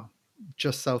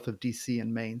just south of DC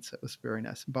and Maine. So it was very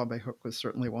nice. And Bombay Hook was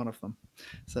certainly one of them.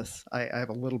 So I have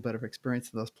a little bit of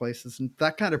experience in those places. And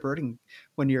that kind of birding,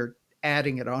 when you're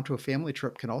adding it onto a family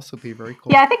trip, can also be very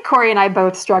cool. Yeah, I think Corey and I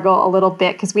both struggle a little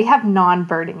bit because we have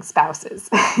non-birding spouses.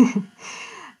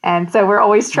 And so we're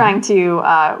always trying to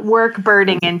work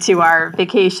birding into our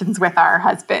vacations with our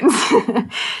husbands.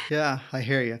 Yeah, I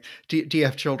hear you. Do you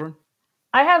have children?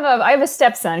 I have a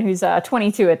stepson who's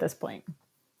 22 at this point.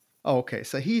 Oh, okay.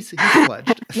 So he's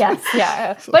fledged. Yes,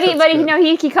 yeah. So but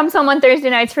he comes home on Thursday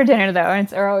nights for dinner though, and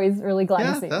we're always really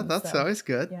glad to see him. That's always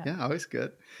good. Yeah, always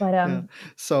good. But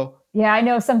I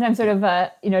know sometimes sort of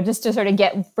just to sort of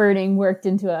get birding worked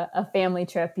into a family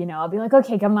trip. I'll be like,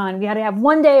 okay, come on, we got to have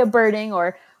one day of birding,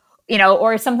 or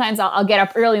sometimes I'll get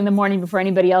up early in the morning before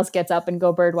anybody else gets up and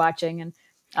go bird watching. And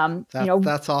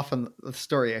that's often the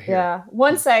story I hear. Yeah.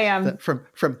 Once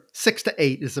from 6 to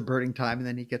 8 is the birding time, and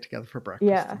then you get together for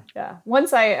breakfast. Yeah.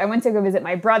 Once I went to go visit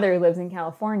my brother who lives in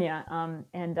California,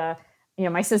 and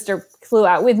my sister flew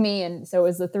out with me, and so it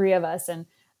was the 3 of us, and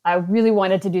I really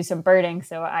wanted to do some birding,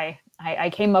 so I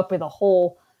came up with a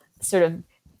whole sort of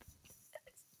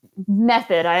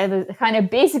method. I kind of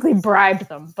basically bribed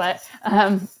them, but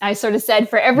I sort of said,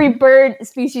 for every bird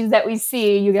species that we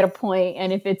see, you get a point.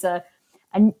 And if it's a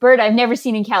bird I've never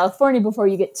seen in California before,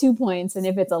 you get 2 points. And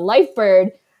if it's a life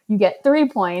bird, you get 3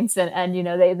 points. And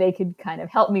they could kind of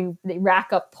help me, they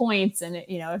rack up points. And,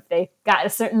 if they got a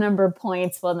certain number of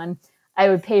points, well, then I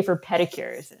would pay for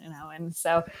pedicures, and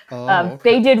so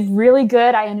they did really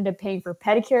good. I ended up paying for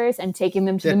pedicures and taking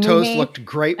them to the movie. Their toes looked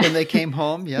great when they came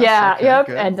home. Yes, yeah, okay, yep.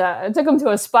 Good. And I took them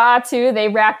to a spa too.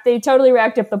 They totally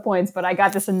racked up the points, but I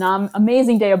got this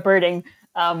amazing day of birding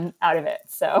out of it.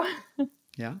 So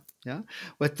yeah.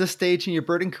 Well, at this stage in your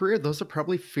birding career, those are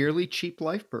probably fairly cheap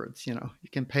life birds. You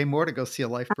can pay more to go see a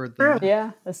life bird than that.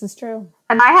 Yeah, this is true.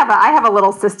 And I have a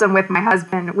little system with my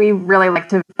husband. We really like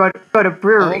to go to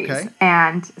breweries. Okay.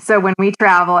 And so when we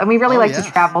travel, and we really like to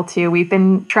travel too, we've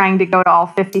been trying to go to all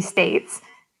 50 states.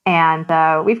 And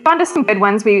we've gone to some good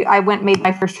ones. I made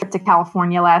my first trip to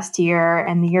California last year,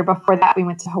 and the year before that we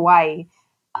went to Hawaii.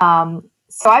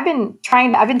 So I've been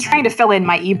trying to fill in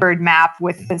my eBird map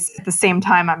with this at the same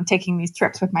time I'm taking these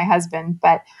trips with my husband.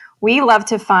 But we love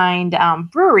to find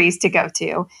breweries to go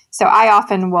to. So I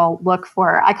often will look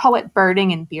for, I call it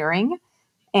birding and beering.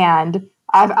 And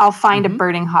I'll find a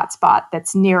birding hotspot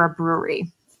that's near a brewery.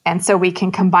 And so we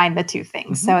can combine the two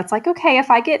things. So it's like, okay,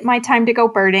 if I get my time to go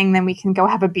birding, then we can go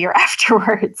have a beer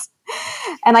afterwards.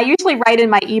 And I usually write in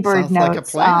my eBird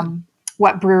notes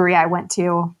what brewery I went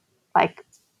to, like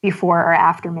before or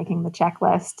after making the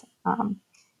checklist.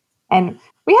 And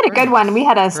we had a good one.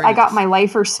 I got my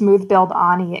Lifer smooth-billed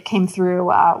Ani. It came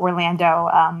through Orlando.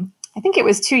 I think it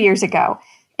was 2 years ago.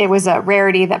 It was a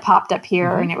rarity that popped up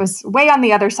here, and it was way on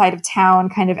the other side of town,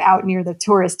 kind of out near the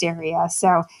tourist area.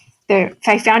 So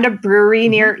I found a brewery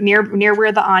near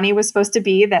where the Ani was supposed to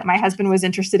be that my husband was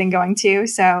interested in going to.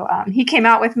 So he came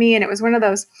out with me, and it was one of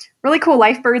those really cool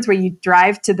life birds where you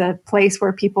drive to the place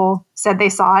where people said they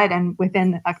saw it, and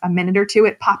within a minute or two,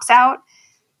 it pops out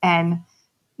and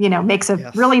makes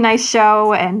a really nice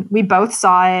show. And we both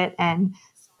saw it, and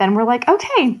then we're like,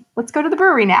 okay, let's go to the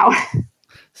brewery now.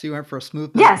 So you went for a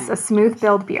smooth? Yes, a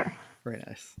smooth-billed beer. Very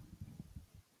nice.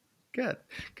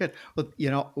 Good. Well,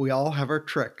 we all have our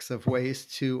tricks of ways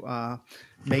to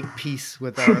make peace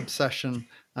with our obsession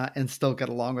and still get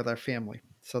along with our family.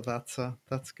 So that's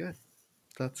good.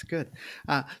 That's good.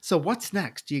 So what's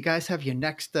next? Do you guys have your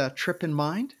next trip in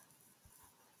mind?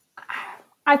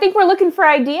 I think we're looking for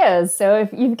ideas. So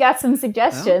if you've got some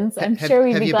suggestions, I'm sure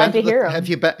we'd be glad to hear them. Have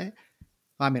you been?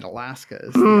 I mean, Alaska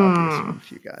is the obvious one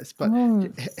for you guys, but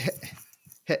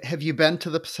have you been to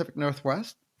the Pacific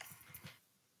Northwest?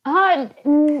 I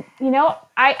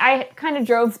kind of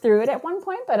drove through it at one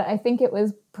point, but I think it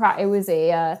was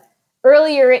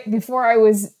earlier before I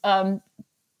was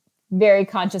very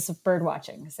conscious of bird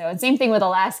watching. So same thing with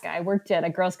Alaska. I worked at a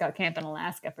Girl Scout camp in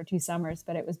Alaska for 2 summers,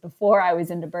 but it was before I was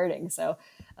into birding. So,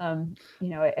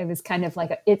 it was kind of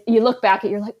like you look back at,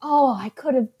 you're like, oh, I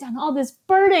could have done all this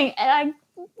birding and I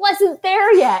wasn't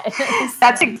there yet.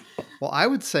 Well, I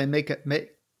would say make a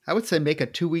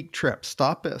 2-week trip.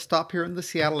 Stop here in the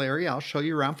Seattle area. I'll show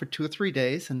you around for 2 or 3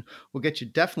 days, and we'll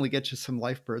definitely get you some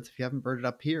life birds if you haven't birded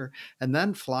up here. And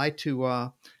then fly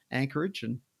to Anchorage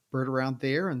and bird around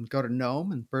there, and go to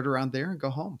Nome and bird around there and go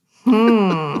home.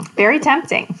 Very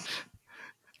tempting.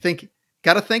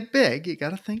 Got to think big. You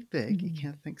got to think big. You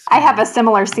can't think small. I have a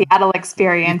similar Seattle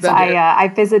experience. I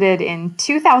visited in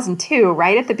 2002,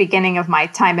 right at the beginning of my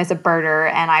time as a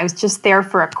birder, and I was just there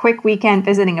for a quick weekend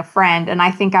visiting a friend, and I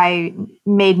think I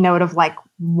made note of like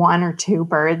 1 or 2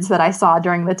 birds that I saw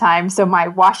during the time. So my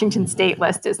Washington State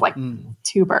list is like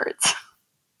 2 birds.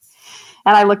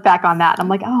 And I look back on that and I'm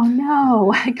like, oh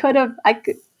no, I could have,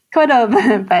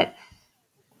 but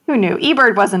who knew?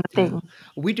 eBird wasn't a thing.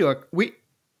 We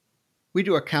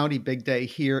do a county big day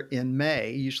here in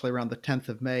May, usually around the 10th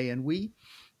of May. And we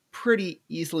pretty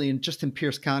easily, and just in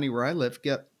Pierce County where I live,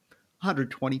 get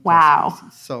 120 plus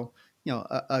species. So,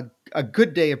 a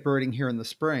good day of birding here in the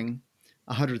spring,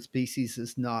 100 species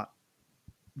is not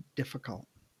difficult.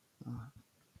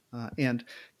 And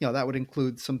that would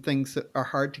include some things that are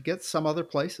hard to get some other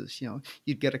places.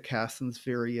 You'd get a Cassin's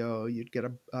vireo, you'd get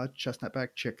a chestnutback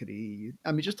chickadee.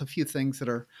 Just a few things that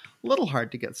are a little hard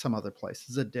to get some other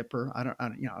places. A dipper. I don't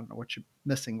know what you're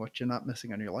missing, what you're not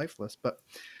missing on your life list, but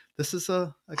this is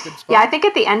a good spot. Yeah, I think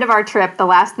at the end of our trip, the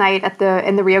last night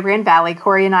in the Rio Grande Valley,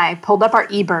 Corey and I pulled up our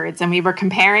eBirds and we were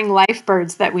comparing life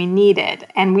birds that we needed,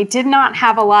 and we did not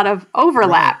have a lot of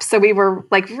overlap. Right. So we were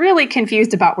like really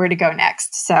confused about where to go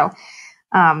next. So,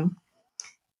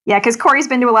 because Corey's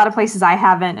been to a lot of places I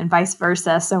haven't, and vice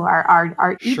versa. So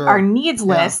our needs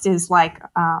list is like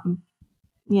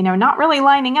not really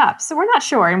lining up. So we're not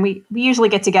sure. And we usually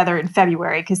get together in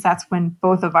February because that's when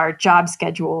both of our job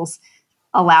schedules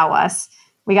allow us.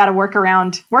 We got to work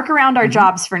around our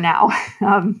jobs for now.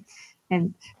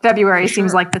 And February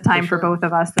seems like the time for both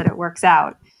of us that it works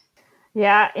out.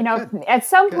 Yeah, at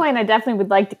some point, I definitely would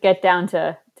like to get down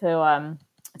to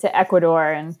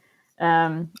Ecuador and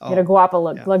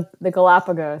the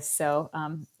Galapagos. So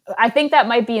I think that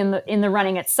might be in the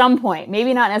running at some point.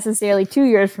 Maybe not necessarily 2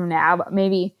 years from now, but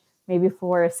maybe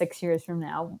 4 or 6 years from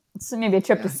now. So maybe a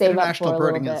trip to save up for a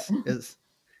little bit.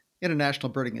 International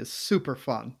birding is super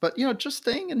fun, but just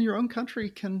staying in your own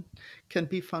country can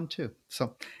be fun too.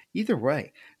 So either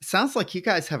way, it sounds like you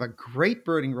guys have a great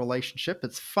birding relationship.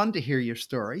 It's fun to hear your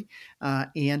story,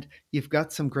 and you've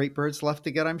got some great birds left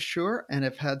to get, I'm sure, and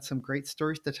have had some great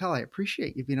stories to tell. I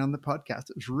appreciate you being on the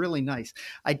podcast. It was really nice.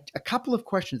 A couple of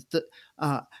questions.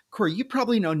 Corey, you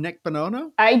probably know Nick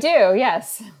Bonono. I do,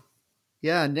 yes.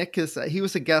 Yeah, Nick he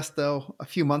was a guest though a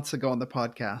few months ago on the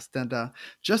podcast, and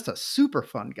just a super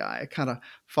fun guy. I kind of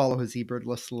follow his eBird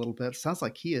list a little bit. Sounds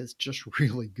like he is just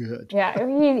really good. Yeah,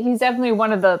 he's definitely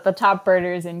one of the top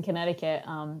birders in Connecticut.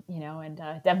 And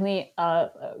definitely a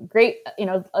great,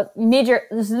 a major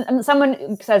someone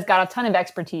who has got a ton of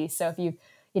expertise. So if you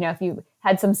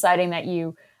had some sighting that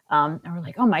you and we're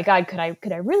like, oh my God, could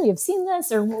I really have seen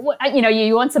this, or what?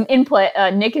 You want some input.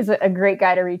 Nick is a great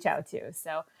guy to reach out to.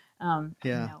 So.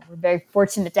 We're very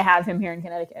fortunate to have him here in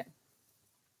Connecticut.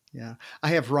 Yeah, I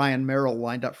have Ryan Merrill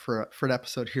lined up for an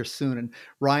episode here soon, and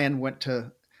Ryan went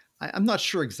to. I'm not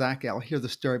sure exactly. I'll hear the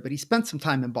story, but he spent some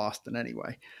time in Boston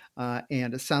anyway,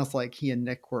 and it sounds like he and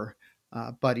Nick were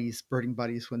birding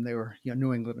buddies when they were.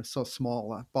 New England is so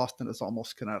small. Boston is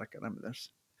almost Connecticut. I mean, there's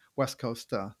West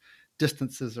Coast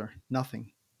distances are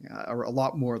nothing. Or a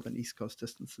lot more than East Coast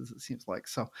distances, it seems like.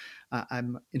 So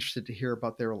I'm interested to hear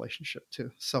about their relationship too.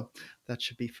 So that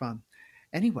should be fun.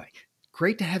 Anyway,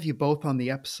 great to have you both on the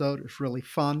episode. It was really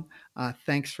fun.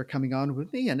 Thanks for coming on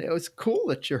with me. And it was cool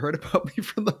that you heard about me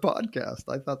from the podcast.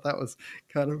 I thought that was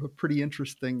kind of a pretty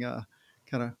interesting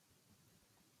kind of.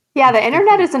 Yeah, the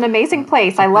internet is an amazing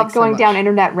place. I love going down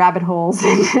internet rabbit holes.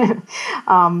 You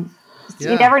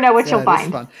never know what you'll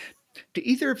find. Fun. Do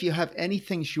either of you have any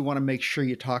things you want to make sure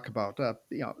you talk about?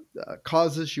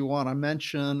 Causes you want to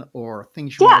mention or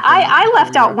things you want to I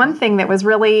left out one thing that was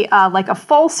really like a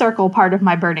full circle part of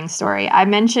my birding story. I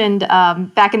mentioned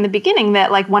back in the beginning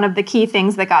that like one of the key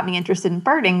things that got me interested in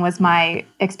birding was my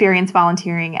experience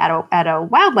volunteering at a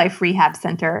wildlife rehab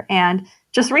center. And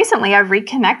just recently I've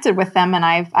reconnected with them, and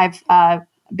I've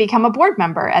become a board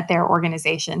member at their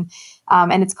organization.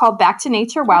 And it's called Back to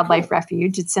Nature Wildlife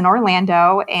Refuge. It's in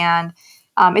Orlando, and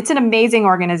it's an amazing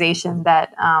organization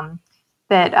that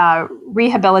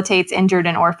rehabilitates injured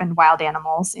and orphaned wild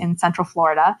animals in Central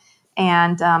Florida,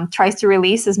 and tries to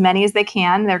release as many as they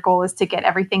can. Their goal is to get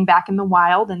everything back in the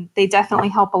wild, and they definitely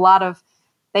help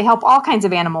they help all kinds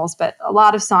of animals, but a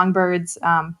lot of songbirds,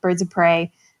 birds of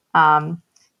prey.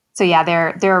 So yeah,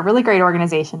 they're a really great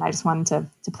organization. I just wanted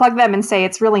to plug them and say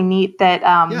it's really neat that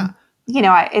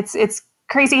it's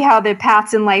crazy how the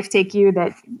paths in life take you,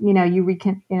 that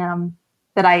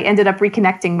that I ended up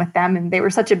reconnecting with them, and they were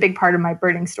such a big part of my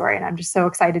birding story. And I'm just so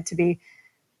excited to be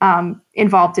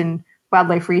involved in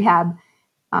wildlife rehab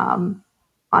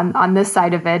on this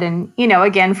side of it. And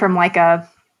again, from like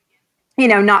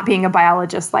not being a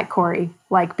biologist like Corey,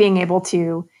 like being able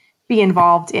to be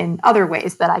involved in other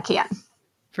ways that I can.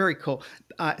 Very cool.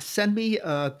 Send me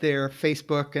their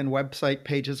Facebook and website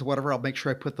pages or whatever. I'll make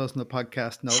sure I put those in the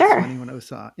podcast notes. Sure. So anyone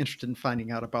who's interested in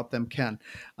finding out about them can.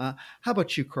 How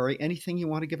about you, Corey? Anything you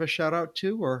want to give a shout out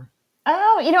to, or?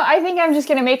 Oh, I think I'm just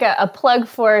going to make a plug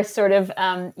for sort of,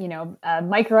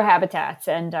 microhabitats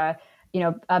and,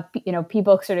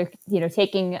 people sort of,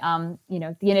 taking,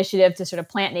 the initiative to sort of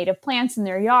plant native plants in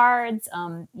their yards,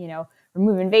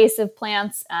 remove invasive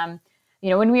plants.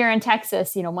 When we were in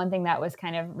Texas, one thing that was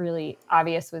kind of really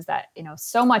obvious was that,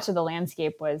 so much of the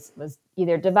landscape was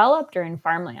either developed or in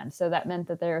farmland. So that meant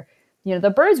that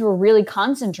the birds were really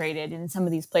concentrated in some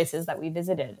of these places that we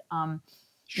visited.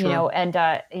 Sure. In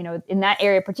that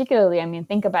area particularly, I mean,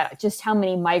 think about just how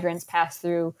many migrants pass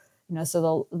through,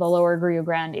 so the lower Rio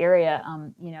Grande area,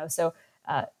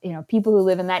 people who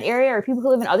live in that area or people who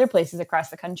live in other places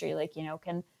across the country,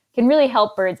 can really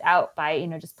help birds out by,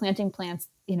 just planting plants,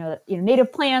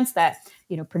 native plants that,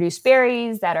 produce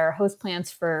berries, that are host plants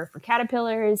for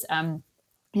caterpillars,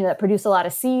 that produce a lot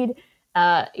of seed.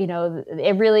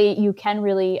 You can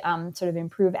really sort of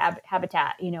improve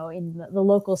habitat, in the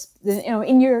local,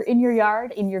 in your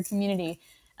yard, in your community.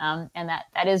 And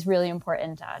that is really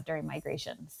important during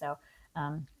migration. So,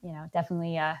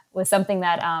 definitely was something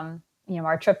that,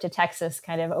 our trip to Texas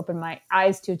kind of opened my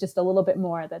eyes to just a little bit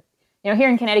more that, here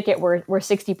in Connecticut, we're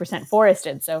 60%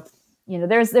 forested. So,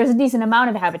 there's a decent amount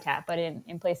of habitat, but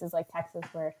in places like Texas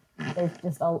where there's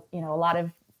just a lot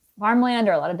of farmland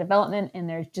or a lot of development and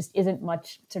there just isn't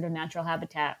much sort of natural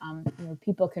habitat,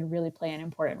 people can really play an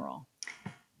important role.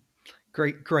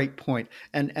 Great point.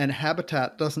 And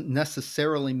habitat doesn't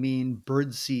necessarily mean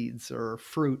bird seeds or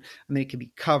fruit. I mean, it can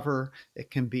be cover, it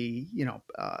can be,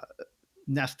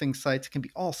 nesting sites, it can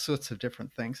be all sorts of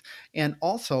different things. And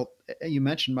also, you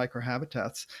mentioned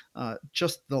microhabitats.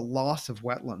 Just the loss of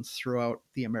wetlands throughout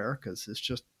the Americas is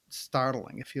just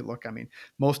startling. If you look, I mean,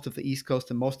 most of the East Coast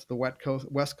and most of the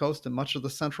West Coast and much of the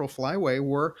Central Flyway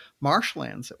were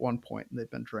marshlands at one point, and they've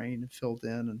been drained and filled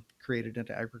in and created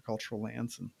into agricultural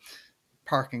lands and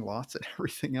parking lots and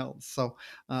everything else. So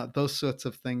those sorts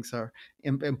of things are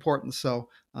important. So,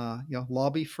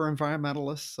 lobby for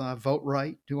environmentalists, vote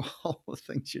right, do all the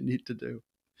things you need to do.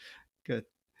 Good.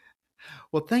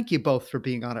 Well, thank you both for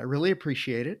being on. I really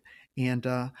appreciate it. And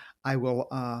I will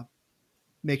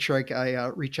make sure I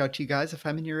reach out to you guys if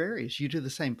I'm in your areas. You do the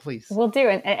same, please. We'll do.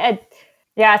 And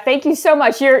yeah, thank you so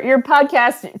much. Your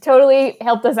podcast totally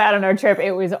helped us out on our trip.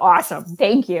 It was awesome.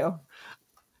 Thank you.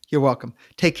 You're welcome.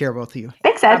 Take care, both of you.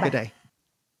 Thanks, Ed. Have a good day.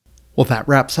 Well, that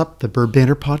wraps up the Bird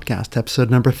Banter Podcast, episode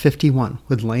number 51,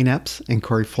 with Lane Epps and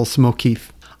Corey Folsom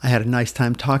O'Keefe. I had a nice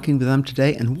time talking with them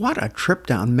today, and what a trip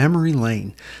down memory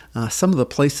lane. Some of the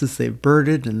places they've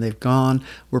birded and they've gone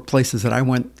were places that I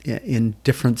went in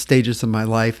different stages of my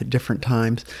life at different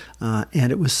times,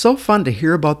 and it was so fun to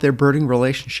hear about their birding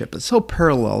relationship. It so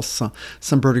parallels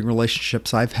some birding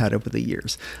relationships I've had over the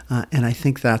years, and I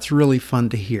think that's really fun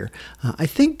to hear. I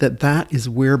think that is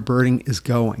where birding is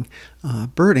going.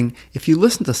 Birding, if you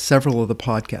listen to several of the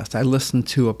podcasts, I listened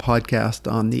to a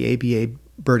podcast on the ABA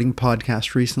birding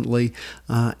podcast recently,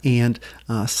 and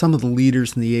some of the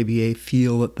leaders in the ABA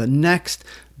feel that the next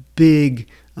big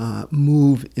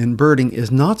move in birding is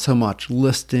not so much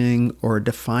listing or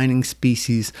defining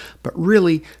species, but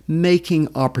really making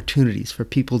opportunities for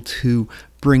people to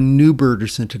bring new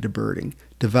birders into the birding,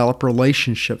 develop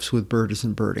relationships with birders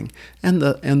and birding, and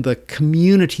the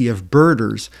community of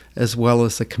birders as well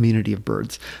as the community of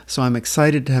birds. So I'm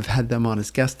excited to have had them on as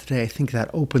guests today. I think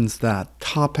that opens that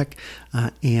topic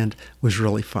and was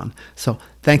really fun. So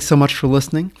thanks so much for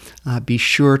listening. Be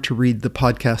sure to read the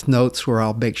podcast notes where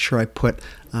I'll make sure I put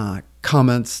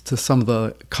comments to some of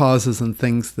the causes and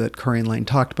things that Corey and Lane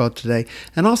talked about today.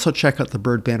 And also check out the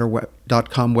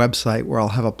birdbanter.com website where I'll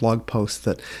have a blog post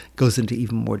that goes into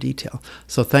even more detail.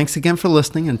 So thanks again for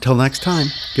listening. Until next time,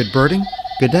 good birding,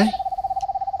 good day.